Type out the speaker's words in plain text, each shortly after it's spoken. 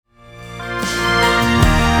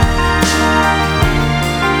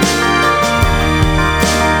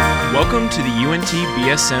to the UNT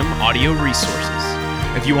BSM audio resources.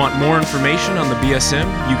 If you want more information on the BSM,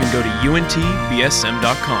 you can go to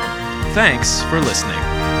untbsm.com. Thanks for listening.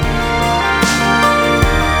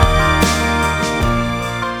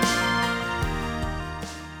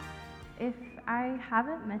 If I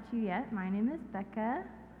haven't met you yet, my name is Becca.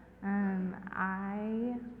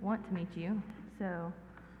 I want to meet you,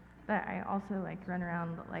 but I also run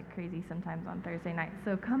around like crazy sometimes on Thursday nights.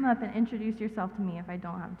 So come up and introduce yourself to me if I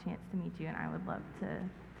don't have a chance to meet you, and I would love to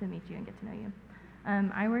meet you and get to know you.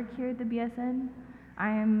 I work here at the BSM. I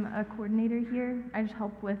am a coordinator here. I just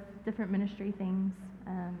help with different ministry things.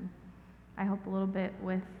 I help a little bit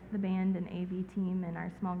with the band and AV team and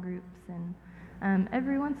our small groups, and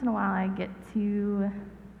every once in a while I get to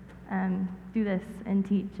do this and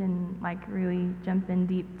teach and really jump in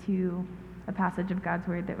deep to a passage of God's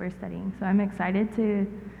Word that we're studying. So I'm excited to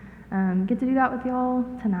get to do that with y'all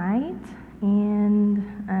tonight and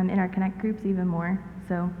in our Connect groups even more.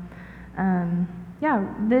 So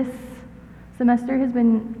this semester has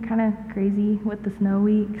been kind of crazy with the snow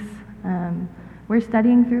weeks. We're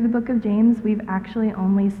studying through the book of James. We've actually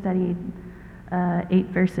only studied 8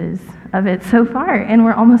 verses of it so far, and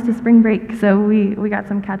we're almost to spring break, so we got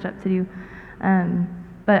some catch up to do.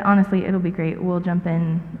 But honestly, it'll be great. We'll jump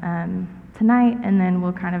in tonight, and then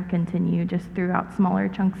we'll kind of continue just throughout smaller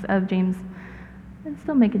chunks of James and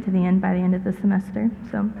still make it to the end by the end of the semester.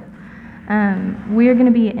 So we are going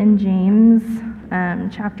to be in James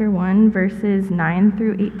chapter 1, verses 9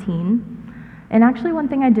 through 18. And actually, one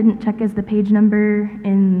thing I didn't check is the page number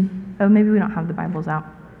maybe we don't have the Bibles out.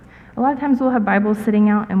 A lot of times we'll have Bibles sitting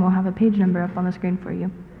out and we'll have a page number up on the screen for you.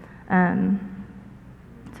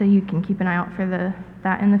 So you can keep an eye out for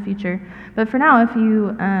that in the future. But for now, if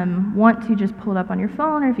you want to just pull it up on your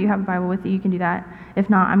phone, or if you have a Bible with you, you can do that. If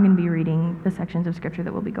not, I'm going to be reading the sections of Scripture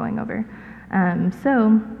that we'll be going over.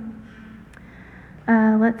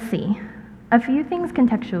 Let's see. A few things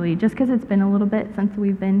contextually, just because it's been a little bit since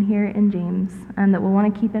we've been here in James, that we'll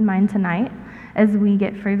want to keep in mind tonight as we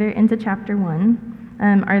get further into chapter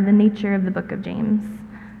 1, are the nature of the book of James,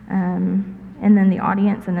 and then the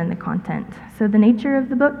audience, and then the content. So the nature of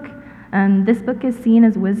the book, this book is seen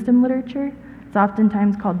as wisdom literature. It's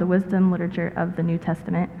oftentimes called the wisdom literature of the New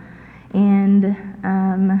Testament, and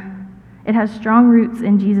it has strong roots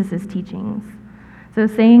in Jesus' teachings. So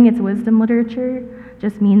saying it's wisdom literature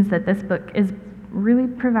just means that this book is really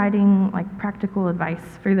providing practical advice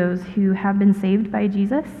for those who have been saved by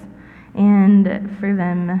Jesus, and for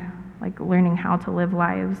them learning how to live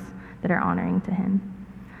lives that are honoring to him.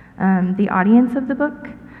 The audience of the book,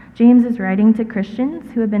 James is writing to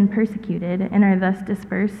Christians who have been persecuted and are thus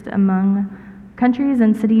dispersed among countries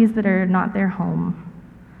and cities that are not their home.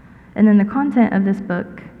 And then the content of this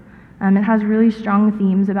book, it has really strong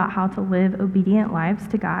themes about how to live obedient lives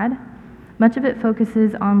to God. Much of it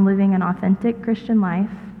focuses on living an authentic Christian life,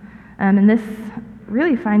 and this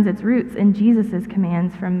really finds its roots in Jesus'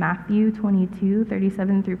 commands from Matthew 22,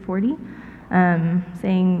 37 through 40,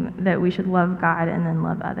 saying that we should love God and then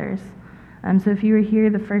love others. So if you were here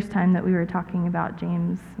the first time that we were talking about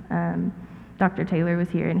James, Dr. Taylor was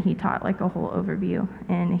here, and he taught a whole overview,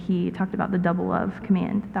 and he talked about the double love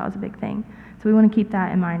command. That was a big thing. So we want to keep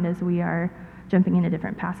that in mind as we are jumping into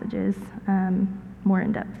different passages more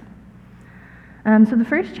in depth. So the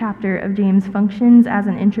first chapter of James functions as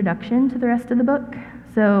an introduction to the rest of the book.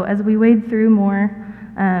 So as we wade through more,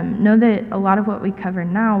 know that a lot of what we cover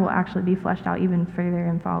now will actually be fleshed out even further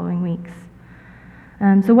in following weeks.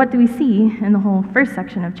 So what do we see in the whole first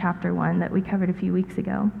section of chapter 1 that we covered a few weeks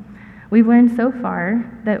ago? We've learned so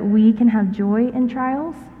far that we can have joy in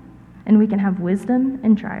trials, and we can have wisdom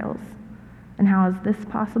in trials. And how is this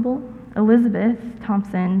possible? Elizabeth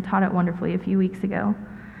Thompson taught it wonderfully a few weeks ago.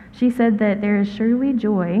 She said that there is surely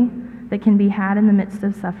joy that can be had in the midst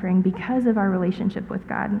of suffering because of our relationship with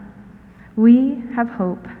God. We have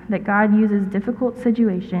hope that God uses difficult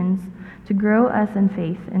situations to grow us in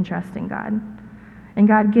faith and trust in God. And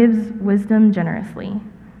God gives wisdom generously.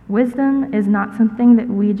 Wisdom is not something that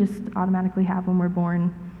we just automatically have when we're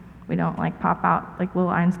born. We don't pop out like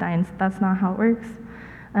little Einsteins. That's not how it works.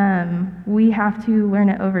 We have to learn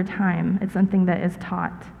it over time. It's something that is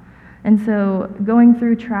taught. And so going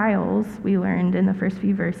through trials, we learned in the first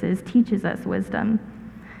few verses, teaches us wisdom.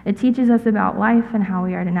 It teaches us about life and how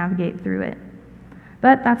we are to navigate through it.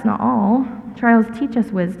 But that's not all. Trials teach us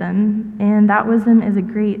wisdom, and that wisdom is a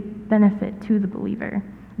great benefit to the believer.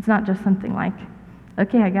 It's not just something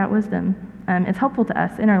okay, I got wisdom. It's helpful to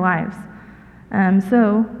us in our lives.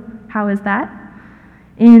 So how is that?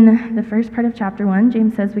 In the first part of chapter 1,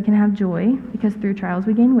 James says we can have joy because through trials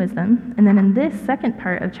we gain wisdom. And then in this second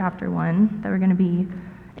part of chapter 1 that we're going to be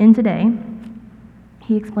In Today,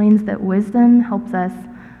 he explains that wisdom helps us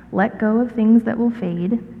let go of things that will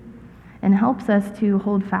fade and helps us to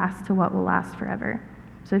hold fast to what will last forever.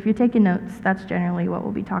 So if you're taking notes, that's generally what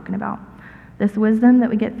we'll be talking about. This wisdom that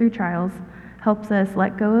we get through trials helps us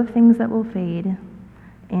let go of things that will fade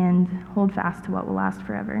and hold fast to what will last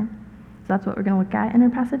forever. So that's what we're going to look at in our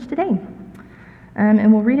passage today.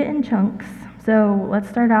 And we'll read it in chunks. So let's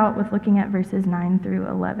start out with looking at verses 9 through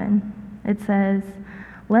 11. It says,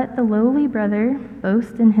 "Let the lowly brother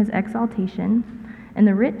boast in his exaltation, and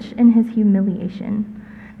the rich in his humiliation,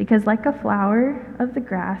 because like a flower of the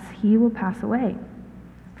grass he will pass away.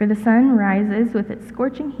 For the sun rises with its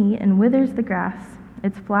scorching heat and withers the grass,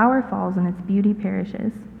 its flower falls and its beauty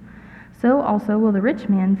perishes. So also will the rich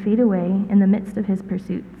man fade away in the midst of his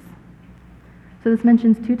pursuits." So this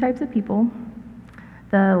mentions two types of people,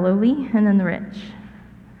 the lowly and then the rich.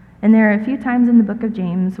 And there are a few times in the book of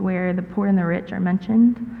James where the poor and the rich are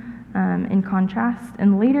mentioned in contrast.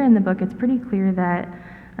 And later in the book, it's pretty clear that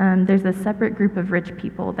there's a separate group of rich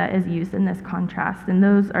people that is used in this contrast, and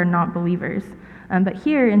those are not believers. But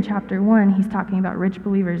here in chapter 1, he's talking about rich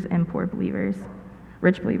believers and poor believers,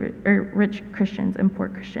 rich Christians and poor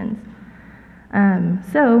Christians.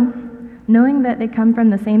 So, knowing that they come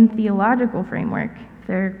from the same theological framework,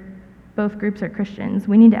 both groups are Christians,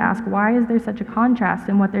 we need to ask, why is there such a contrast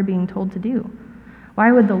in what they're being told to do?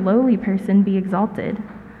 Why would the lowly person be exalted?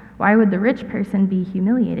 Why would the rich person be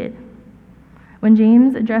humiliated? When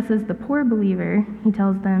James addresses the poor believer, he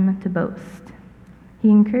tells them to boast. He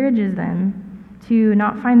encourages them to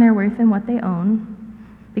not find their worth in what they own,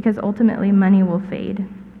 because ultimately money will fade.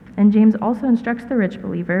 And James also instructs the rich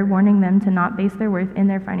believer, warning them to not base their worth in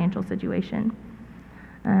their financial situation.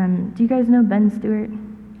 Do you guys know Ben Stewart?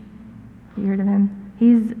 You heard of him?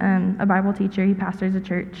 He's a Bible teacher. He pastors a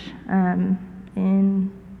church in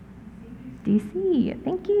D.C.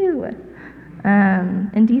 Thank you.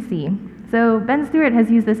 In D.C. So Ben Stewart has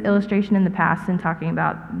used this illustration in the past in talking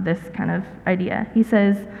about this kind of idea. He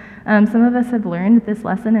says, some of us have learned this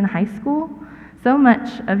lesson in high school. So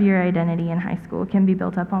much of your identity in high school can be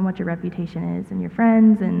built up on what your reputation is and your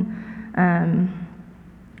friends and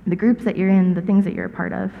the groups that you're in, the things that you're a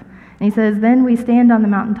part of. And he says, then we stand on the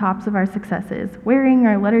mountaintops of our successes, wearing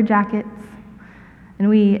our letter jackets, and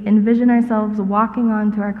we envision ourselves walking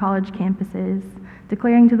onto our college campuses,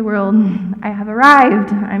 declaring to the world, I have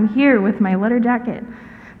arrived, I'm here with my letter jacket.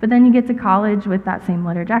 But then you get to college with that same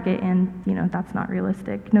letter jacket, and that's not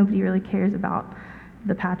realistic. Nobody really cares about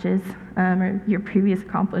the patches or your previous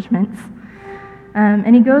accomplishments.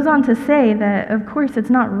 And he goes on to say that, of course, it's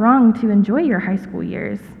not wrong to enjoy your high school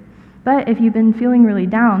years. But if you've been feeling really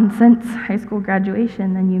down since high school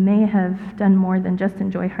graduation, then you may have done more than just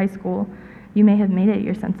enjoy high school. You may have made it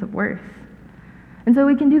your sense of worth. And so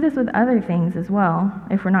we can do this with other things as well,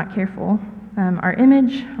 if we're not careful. Our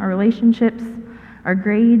image, our relationships, our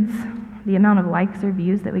grades, the amount of likes or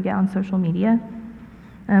views that we get on social media.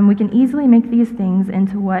 We can easily make these things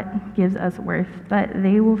into what gives us worth, but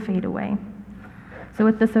they will fade away. So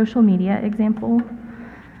with the social media example,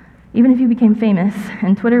 even if you became famous,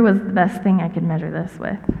 and Twitter was the best thing I could measure this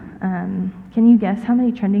with, can you guess how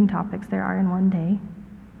many trending topics there are in one day?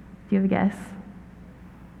 Do you have a guess?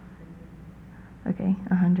 Okay,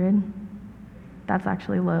 100. That's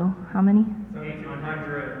actually low. How many?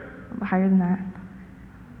 100. Higher than that.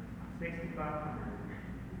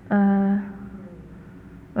 6,500.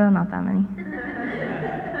 Well, not that many.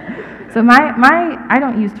 So I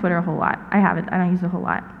don't use Twitter a whole lot. I don't use it a whole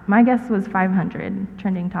lot. My guess was 500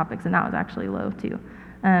 trending topics, and that was actually low too.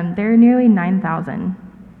 There are nearly 9,000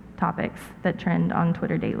 topics that trend on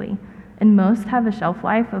Twitter daily, and most have a shelf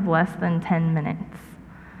life of less than 10 minutes.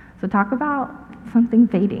 So talk about something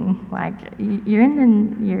fading. Like, you're in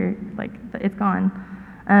and you're like, it's gone.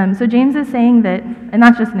 So James is saying that, and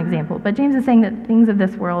that's just an example, but James is saying that things of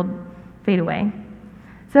this world fade away.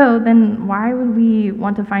 So then why would we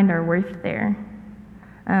want to find our worth there?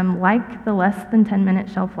 Like the less than 10-minute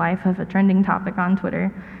shelf life of a trending topic on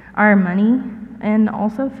Twitter, our money and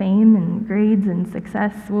also fame and grades and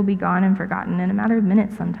success will be gone and forgotten in a matter of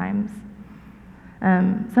minutes sometimes.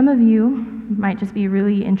 Some of you might just be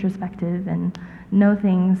really introspective and know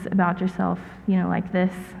things about yourself, like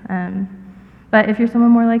this. But if you're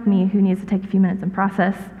someone more like me who needs to take a few minutes and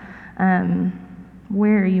process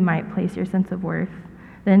where you might place your sense of worth,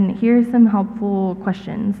 then here's some helpful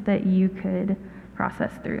questions that you could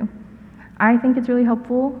process through. I think it's really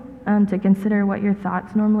helpful to consider what your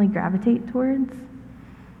thoughts normally gravitate towards.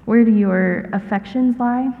 Where do your affections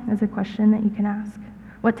lie is a question that you can ask.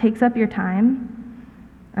 What takes up your time?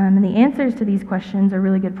 And the answers to these questions are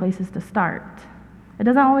really good places to start. It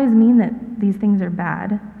doesn't always mean that these things are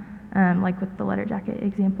bad, like with the letter jacket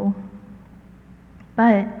example.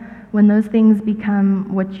 But when those things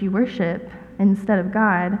become what you worship instead of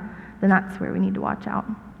God, then that's where we need to watch out.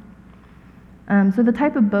 So the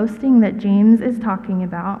type of boasting that James is talking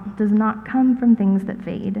about does not come from things that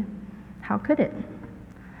fade. How could it?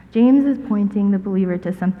 James is pointing the believer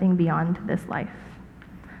to something beyond this life.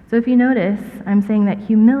 So if you notice, I'm saying that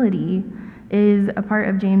humility is a part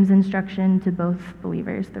of James' instruction to both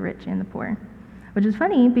believers, the rich and the poor. Which is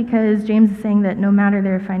funny because James is saying that no matter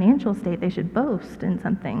their financial state, they should boast in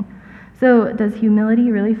something. So does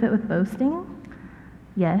humility really fit with boasting?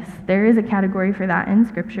 Yes, there is a category for that in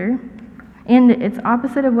Scripture. And it's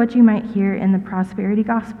opposite of what you might hear in the prosperity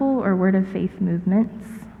gospel or word of faith movements.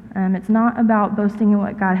 It's not about boasting in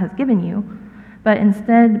what God has given you, but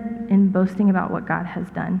instead in boasting about what God has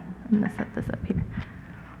done. I'm going to set this up here.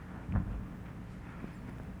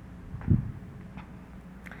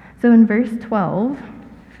 So in verse 12,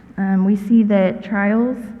 we see that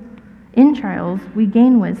in trials, we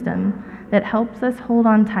gain wisdom that helps us hold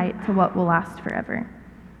on tight to what will last forever.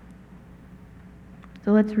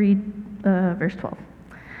 So let's read verse 12.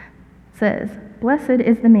 It says, "Blessed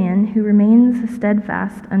is the man who remains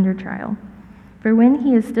steadfast under trial. For when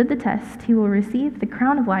he has stood the test, he will receive the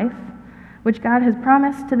crown of life, which God has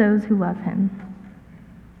promised to those who love him."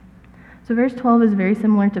 So verse 12 is very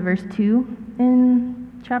similar to verse 2 in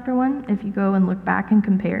chapter 1, if you go and look back and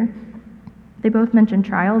compare. They both mention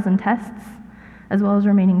trials and tests, as well as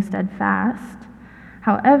remaining steadfast.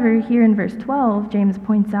 However, here in verse 12, James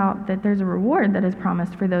points out that there's a reward that is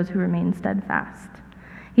promised for those who remain steadfast.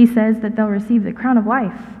 He says that they'll receive the crown of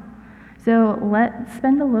life. So let's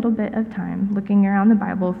spend a little bit of time looking around the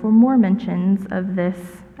Bible for more mentions of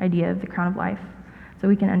this idea of the crown of life, so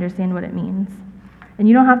we can understand what it means. And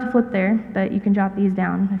you don't have to flip there, but you can jot these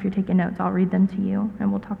down. If you're taking notes, I'll read them to you, and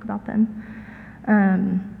we'll talk about them.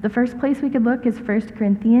 The first place we could look is 1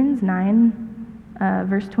 Corinthians 9,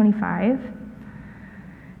 verse 25.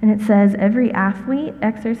 And it says, "Every athlete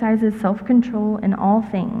exercises self-control in all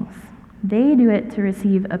things. They do it to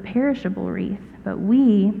receive a perishable wreath, but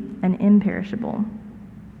we an imperishable."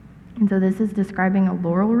 And so this is describing a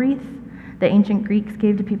laurel wreath that ancient Greeks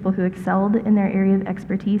gave to people who excelled in their area of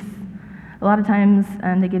expertise. A lot of times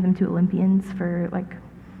they gave them to Olympians for like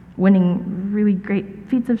winning really great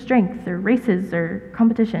feats of strength or races or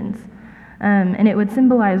competitions. And it would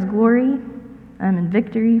symbolize glory and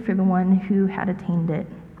victory for the one who had attained it.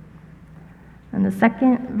 And the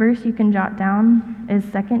second verse you can jot down is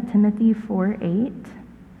 2 Timothy 4:8.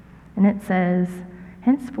 And it says,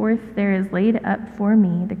 "Henceforth there is laid up for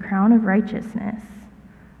me the crown of righteousness,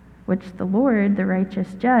 which the Lord, the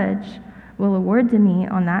righteous judge, will award to me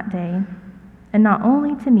on that day, and not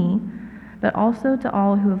only to me, but also to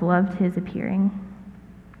all who have loved his appearing."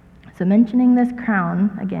 So mentioning this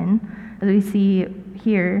crown, again, as we see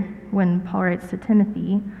here when Paul writes to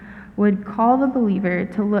Timothy, would call the believer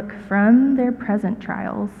to look from their present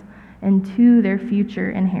trials into their future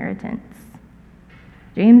inheritance.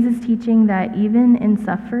 James is teaching that even in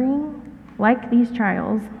suffering, like these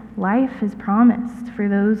trials, life is promised for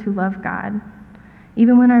those who love God.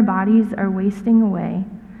 Even when our bodies are wasting away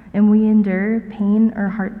and we endure pain or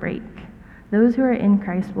heartbreak, those who are in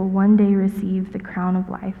Christ will one day receive the crown of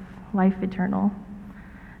life, life eternal.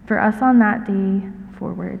 For us on that day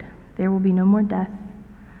forward, there will be no more death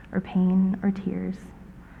or pain or tears.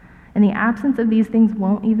 And the absence of these things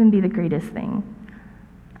won't even be the greatest thing.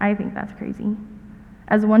 I think that's crazy.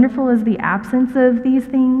 As wonderful as the absence of these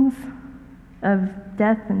things, of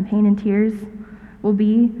death and pain and tears, will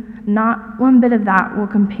be, not one bit of that will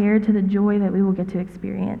compare to the joy that we will get to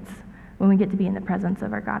experience when we get to be in the presence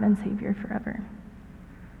of our God and Savior forever.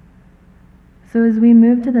 So as we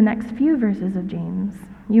move to the next few verses of James,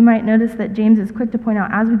 you might notice that James is quick to point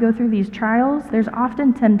out, as we go through these trials, there's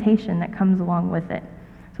often temptation that comes along with it.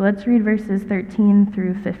 So let's read verses 13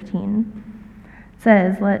 through 15. It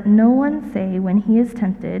says, "Let no one say when he is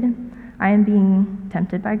tempted, 'I am being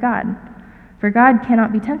tempted by God.' For God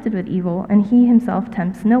cannot be tempted with evil, and he himself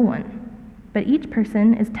tempts no one. But each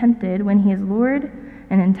person is tempted when he is lured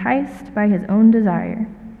and enticed by his own desire.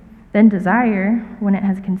 Then desire, when it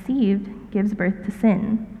has conceived, gives birth to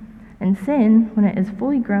sin. And sin, when it is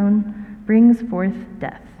fully grown, brings forth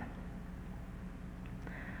death."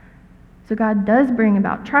 So God does bring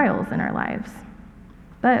about trials in our lives.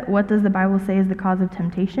 But what does the Bible say is the cause of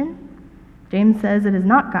temptation? James says it is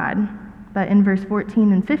not God, but in verse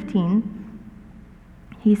 14 and 15,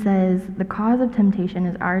 he says the cause of temptation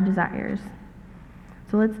is our desires.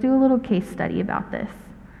 So let's do a little case study about this.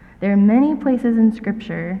 There are many places in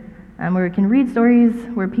Scripture where we can read stories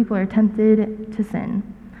where people are tempted to sin.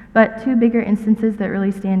 But two bigger instances that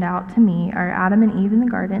really stand out to me are Adam and Eve in the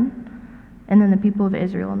garden, and then the people of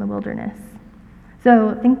Israel in the wilderness.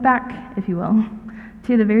 So think back, if you will,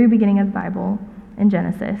 to the very beginning of the Bible in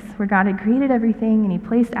Genesis, where God had created everything and he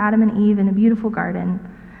placed Adam and Eve in a beautiful garden.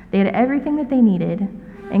 They had everything that they needed,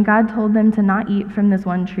 and God told them to not eat from this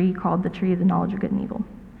one tree called the tree of the knowledge of good and evil.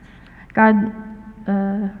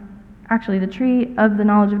 Actually, the tree of the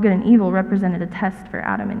knowledge of good and evil represented a test for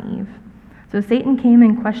Adam and Eve. So Satan came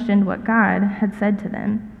and questioned what God had said to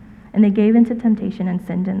them, and they gave into temptation and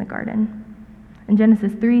sinned in the garden. In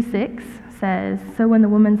Genesis 3:6 says, "So when the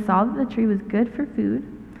woman saw that the tree was good for food,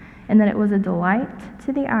 and that it was a delight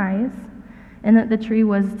to the eyes, and that the tree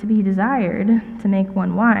was to be desired to make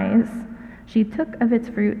one wise, she took of its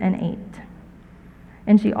fruit and ate.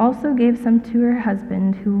 And she also gave some to her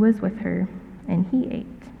husband who was with her, and he ate."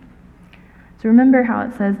 So remember how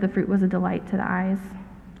it says the fruit was a delight to the eyes.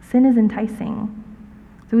 Sin is enticing.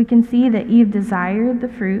 So we can see that Eve desired the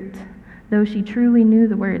fruit, though she truly knew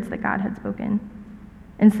the words that God had spoken.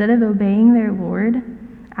 Instead of obeying their Lord,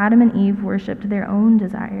 Adam and Eve worshipped their own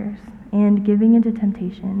desires, and giving into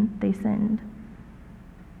temptation, they sinned.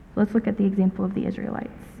 Let's look at the example of the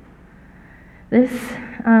Israelites. This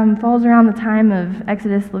falls around the time of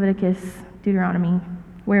Exodus, Leviticus, Deuteronomy,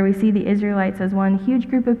 where we see the Israelites as one huge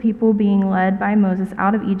group of people being led by Moses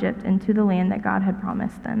out of Egypt into the land that God had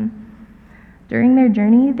promised them. During their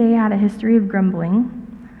journey, they had a history of grumbling.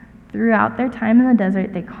 Throughout their time in the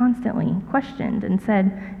desert, they constantly questioned and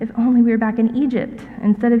said, "If only we were back in Egypt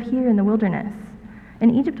instead of here in the wilderness."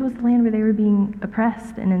 And Egypt was the land where they were being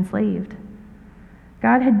oppressed and enslaved.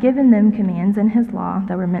 God had given them commands in his law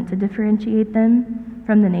that were meant to differentiate them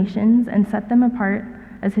from the nations and set them apart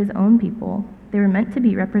as his own people. They were meant to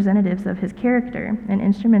be representatives of his character and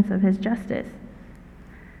instruments of his justice.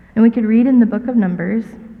 And we could read in the book of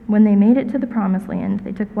Numbers, when they made it to the promised land,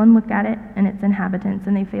 they took one look at it and its inhabitants,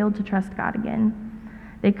 and they failed to trust God again.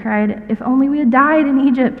 They cried, "If only we had died in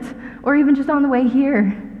Egypt, or even just on the way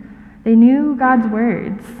here." They knew God's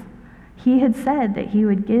words. He had said that he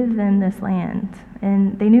would give them this land,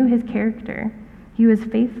 and they knew his character. He was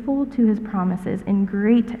faithful to his promises in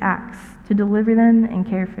great acts to deliver them and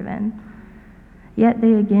care for them. Yet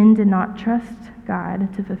they again did not trust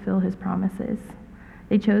God to fulfill his promises.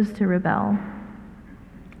 They chose to rebel.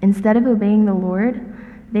 Instead of obeying the Lord,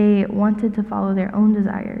 they wanted to follow their own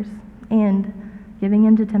desires, and giving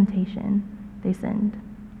in to temptation, they sinned.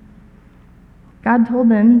 God told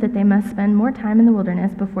them that they must spend more time in the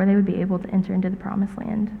wilderness before they would be able to enter into the promised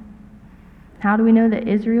land. How do we know that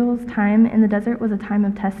Israel's time in the desert was a time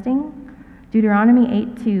of testing? Deuteronomy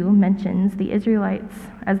 8:2 mentions the Israelites,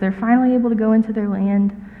 as they're finally able to go into their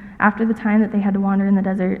land after the time that they had to wander in the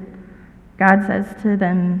desert. God says to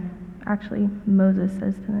them, actually, Moses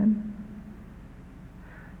says to them,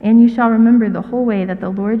 "And you shall remember the whole way that the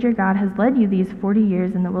Lord your God has led you these 40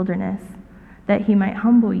 years in the wilderness, that he might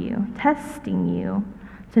humble you, testing you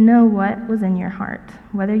to know what was in your heart,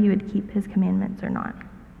 whether you would keep his commandments or not."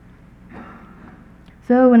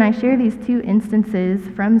 So when I share these two instances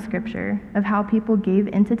from Scripture of how people gave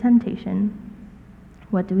into temptation,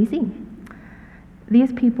 what do we see?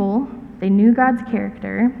 These people, they knew God's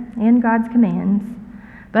character and God's commands,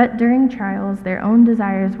 but during trials, their own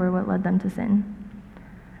desires were what led them to sin.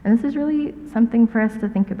 And this is really something for us to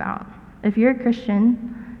think about. If you're a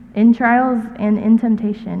Christian, in trials and in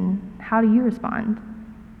temptation, how do you respond?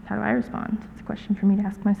 How do I respond? It's a question for me to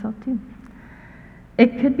ask myself too.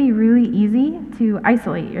 It could be really easy to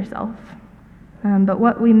isolate yourself, but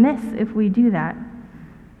what we miss if we do that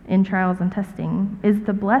in trials and testing is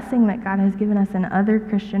the blessing that God has given us and other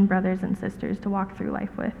Christian brothers and sisters to walk through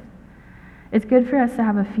life with. It's good for us to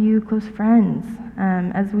have a few close friends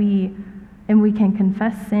and we can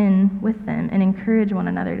confess sin with them and encourage one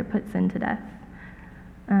another to put sin to death,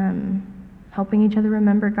 helping each other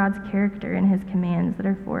remember God's character and his commands that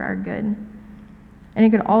are for our good. And it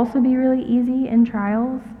could also be really easy in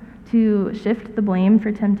trials to shift the blame for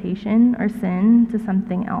temptation or sin to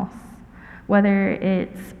something else, whether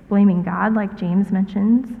it's blaming God, like James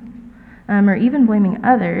mentions, or even blaming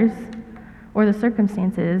others or the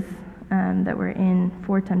circumstances that we're in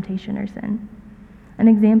for temptation or sin. An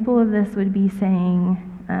example of this would be saying,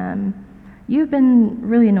 "You've been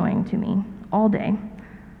really annoying to me all day,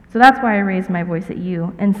 so that's why I raised my voice at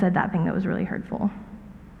you and said that thing that was really hurtful."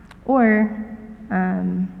 Or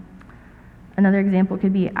another example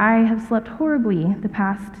could be, "I have slept horribly the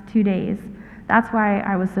past 2 days. That's why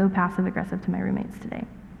I was so passive-aggressive to my roommates today."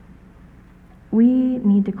 We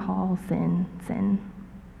need to call sin, sin.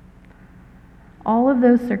 All of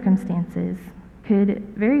those circumstances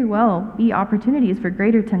could very well be opportunities for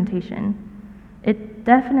greater temptation. It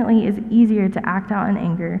definitely is easier to act out in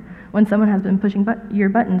anger when someone has been pushing your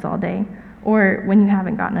buttons all day or when you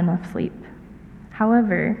haven't gotten enough sleep.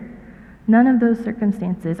 However, none of those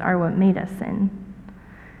circumstances are what made us sin.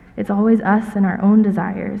 It's always us and our own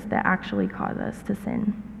desires that actually cause us to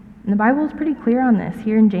sin. And the Bible is pretty clear on this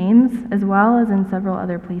here in James, as well as in several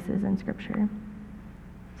other places in Scripture.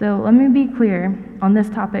 So let me be clear on this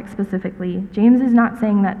topic specifically. James is not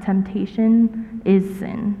saying that temptation is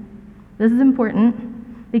sin. This is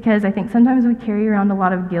important because I think sometimes we carry around a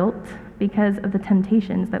lot of guilt because of the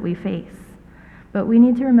temptations that we face. But we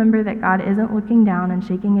need to remember that God isn't looking down and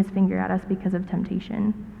shaking his finger at us because of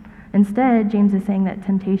temptation. Instead, James is saying that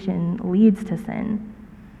temptation leads to sin.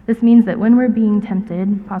 This means that when we're being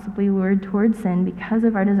tempted, possibly lured towards sin because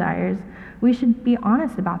of our desires, we should be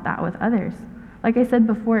honest about that with others. Like I said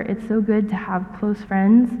before, it's so good to have close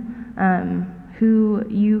friends who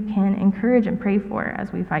you can encourage and pray for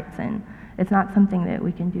as we fight sin. It's not something that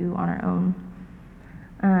we can do on our own.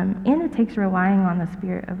 And it takes relying on the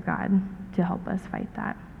Spirit of God to help us fight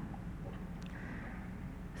that.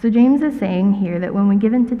 So James is saying here that when we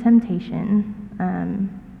give in to temptation,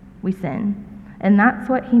 we sin. And that's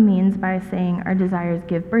what he means by saying our desires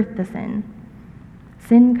give birth to sin.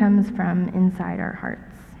 Sin comes from inside our hearts.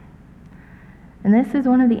 And this is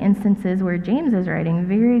one of the instances where James is writing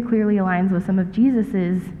very clearly aligns with some of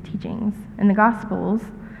Jesus' teachings. In the Gospels,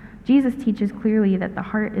 Jesus teaches clearly that the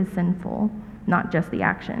heart is sinful, not just the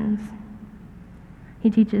actions. He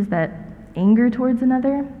teaches that anger towards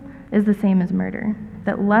another is the same as murder,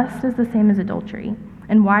 that lust is the same as adultery.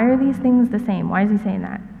 And why are these things the same? Why is he saying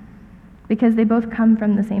that? Because they both come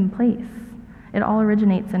from the same place. It all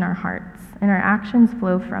originates in our hearts, and our actions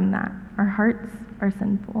flow from that. Our hearts are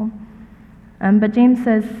sinful. But James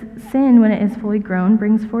says sin, when it is fully grown,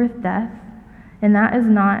 brings forth death, and that is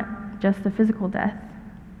not just a physical death.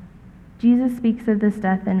 Jesus speaks of this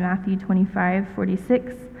death in Matthew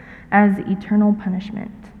 25:46 as eternal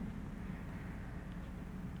punishment.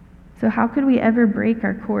 So how could we ever break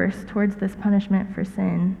our course towards this punishment for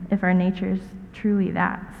sin if our nature is truly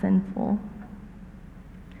that sinful?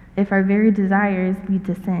 If our very desires lead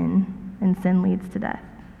to sin, and sin leads to death?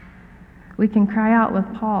 We can cry out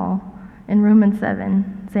with Paul in Romans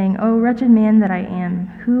 7, saying, "O wretched man that I am,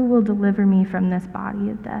 who will deliver me from this body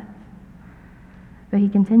of death?" But he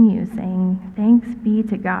continues saying, "Thanks be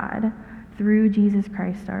to God through Jesus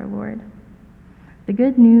Christ our Lord." The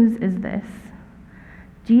good news is this: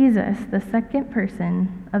 Jesus, the second person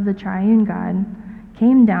of the triune God,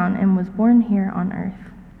 came down and was born here on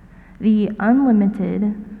earth. The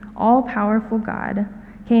unlimited, all-powerful God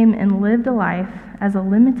came and lived a life as a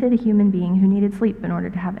limited human being who needed sleep in order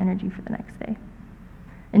to have energy for the next day.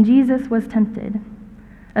 And Jesus was tempted.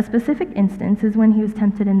 A specific instance is when he was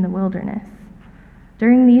tempted in the wilderness.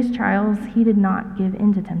 During these trials, he did not give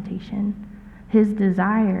in to temptation. His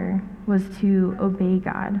desire was to obey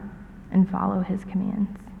God and follow his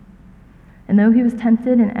commands. And though he was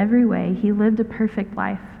tempted in every way, he lived a perfect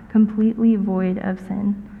life, completely void of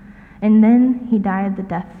sin. And then he died the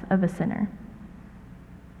death of a sinner.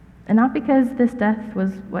 And not because this death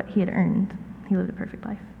was what he had earned, he lived a perfect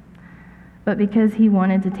life, but because he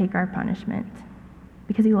wanted to take our punishment,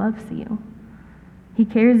 because he loves you. He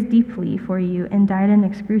cares deeply for you and died an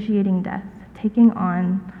excruciating death, taking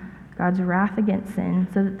on God's wrath against sin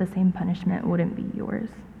so that the same punishment wouldn't be yours.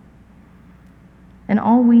 And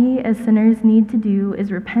all we as sinners need to do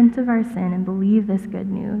is repent of our sin and believe this good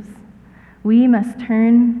news. We must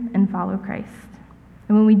turn and follow Christ.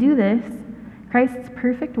 And when we do this, Christ's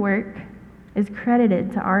perfect work is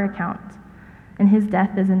credited to our account, and his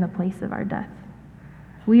death is in the place of our death.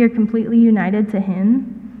 We are completely united to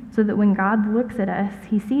him, so that when God looks at us,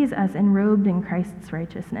 he sees us enrobed in Christ's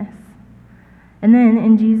righteousness. And then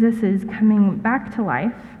in Jesus' coming back to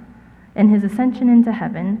life and his ascension into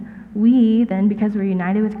heaven, we then, because we're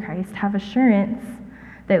united with Christ, have assurance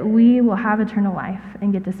that we will have eternal life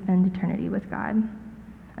and get to spend eternity with God. And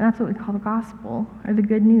that's what we call the gospel, or the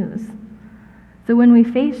good news. So when we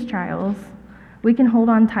face trials, we can hold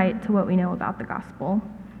on tight to what we know about the gospel,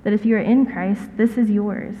 that if you are in Christ, this is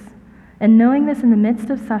yours. And knowing this in the midst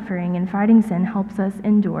of suffering and fighting sin helps us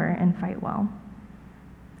endure and fight well.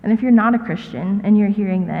 And if you're not a Christian and you're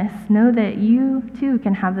hearing this, know that you too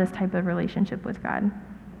can have this type of relationship with God.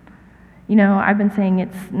 You know, I've been saying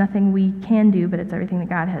it's nothing we can do, but it's everything that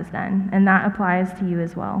God has done. And that applies to you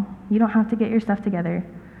as well. You don't have to get your stuff together.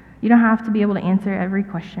 You don't have to be able to answer every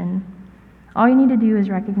question. All you need to do is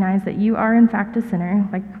recognize that you are in fact a sinner,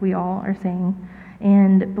 like we all are saying,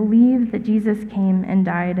 and believe that Jesus came and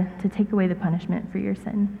died to take away the punishment for your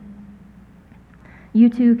sin. You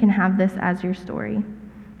too can have this as your story.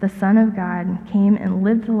 The Son of God came and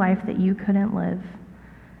lived the life that you couldn't live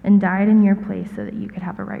and died in your place so that you could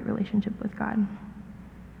have a right relationship with God.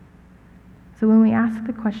 So when we ask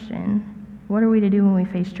the question, what are we to do when we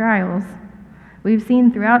face trials? We've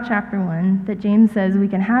seen throughout chapter 1 that James says we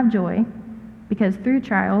can have joy because through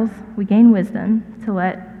trials we gain wisdom to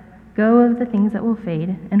let go of the things that will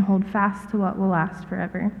fade and hold fast to what will last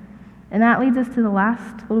forever. And that leads us to the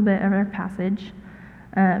last little bit of our passage.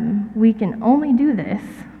 We can only do this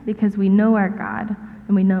because we know our God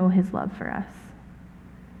and we know his love for us.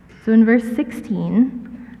 So in verse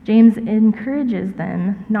 16, James encourages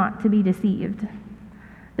them not to be deceived.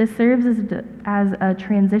 This serves as a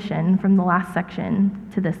transition from the last section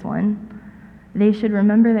to this one. They should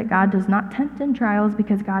remember that God does not tempt in trials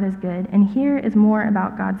because God is good, and here is more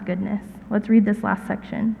about God's goodness. Let's read this last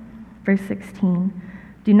section, verse 16.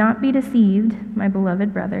 Do not be deceived, my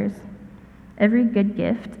beloved brothers. Every good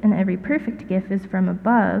gift and every perfect gift is from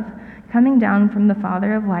above, coming down from the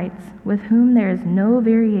Father of lights, with whom there is no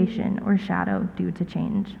variation or shadow due to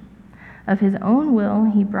change. Of his own will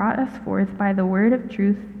he brought us forth by the word of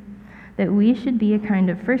truth, that we should be a kind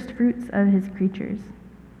of first fruits of his creatures.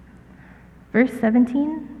 Verse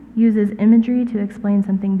 17 uses imagery to explain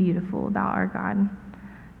something beautiful about our God.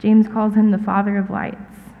 James calls him the Father of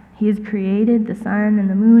lights. He has created the sun and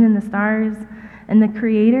the moon and the stars, and the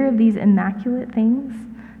creator of these immaculate things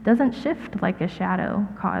doesn't shift like a shadow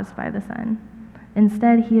caused by the sun.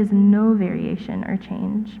 Instead, he has no variation or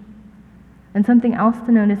change. And something else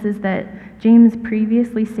to notice is that James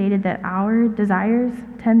previously stated that our desires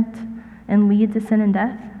tempt and lead to sin and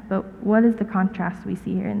death, but what is the contrast we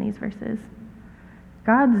see here in these verses?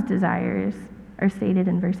 God's desires are stated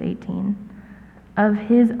in verse 18. Of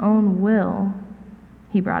his own will,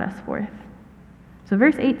 he brought us forth. So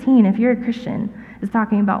verse 18, if you're a Christian, is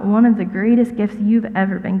talking about one of the greatest gifts you've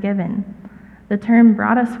ever been given. The term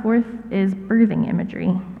brought us forth is birthing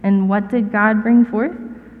imagery. And what did God bring forth?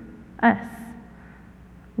 Us.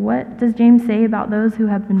 What does James say about those who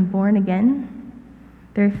have been born again?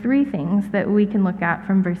 There are three things that we can look at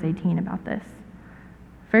from verse 18 about this.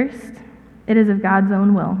 First, it is of God's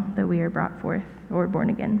own will that we are brought forth or born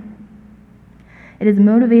again. It is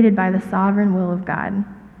motivated by the sovereign will of God.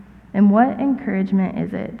 And what encouragement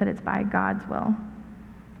is it that it's by God's will?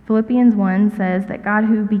 Philippians 1 says that God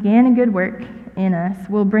who began a good work in us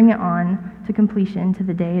will bring it on to completion to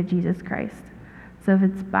the day of Jesus Christ. So if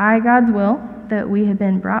it's by God's will that we have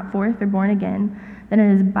been brought forth or born again, then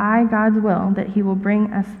it is by God's will that he will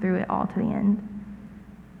bring us through it all to the end.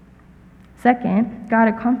 Second, God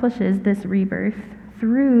accomplishes this rebirth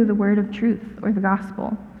through the word of truth or the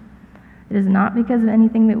gospel. It is not because of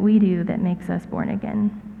anything that we do that makes us born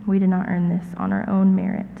again. We did not earn this on our own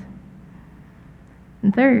merit.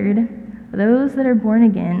 And third, those that are born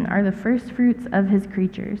again are the first fruits of his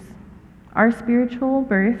creatures. Our spiritual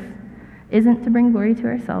birth isn't to bring glory to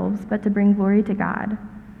ourselves, but to bring glory to God.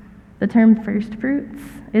 The term first fruits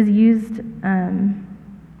is used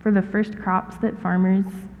for the first crops that farmers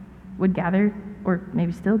would gather, or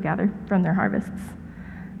maybe still gather, from their harvests.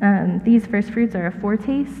 These first fruits are a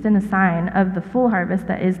foretaste and a sign of the full harvest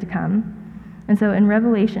that is to come. And so in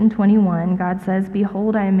Revelation 21, God says,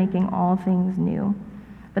 "Behold, I am making all things new."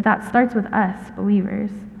 But that starts with us, believers.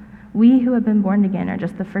 We who have been born again are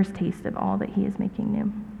just the first taste of all that he is making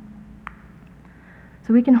new.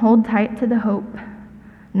 So we can hold tight to the hope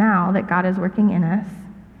now that God is working in us,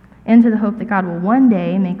 and to the hope that God will one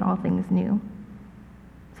day make all things new.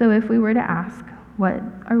 So if we were to ask, what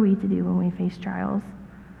are we to do when we face trials?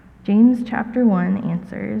 James chapter 1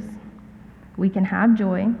 answers, we can have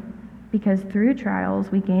joy because through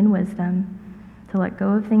trials we gain wisdom to let go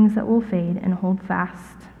of things that will fade and hold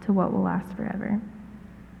fast to what will last forever.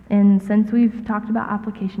 And since we've talked about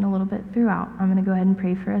application a little bit throughout, I'm going to go ahead and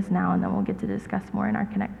pray for us now, and then we'll get to discuss more in our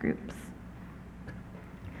Connect groups.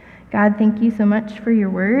 God, thank you so much for your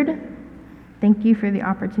word. Thank you for the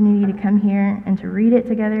opportunity to come here and to read it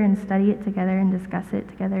together and study it together and discuss it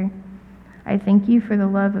together. I thank you for the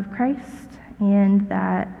love of Christ, and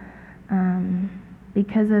that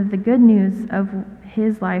because of the good news of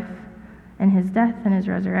his life and his death and his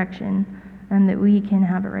resurrection, and that we can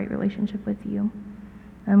have a right relationship with you.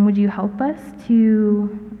 Would you help us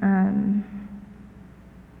to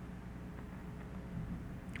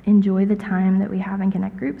enjoy the time that we have in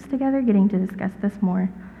Connect groups together, getting to discuss this more?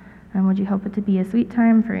 Would you help it to be a sweet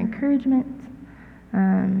time for encouragement,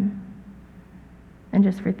 and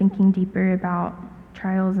just for thinking deeper about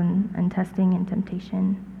trials and testing and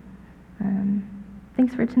temptation?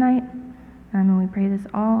 Thanks for tonight, and we pray this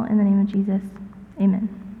all in the name of Jesus.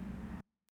 Amen.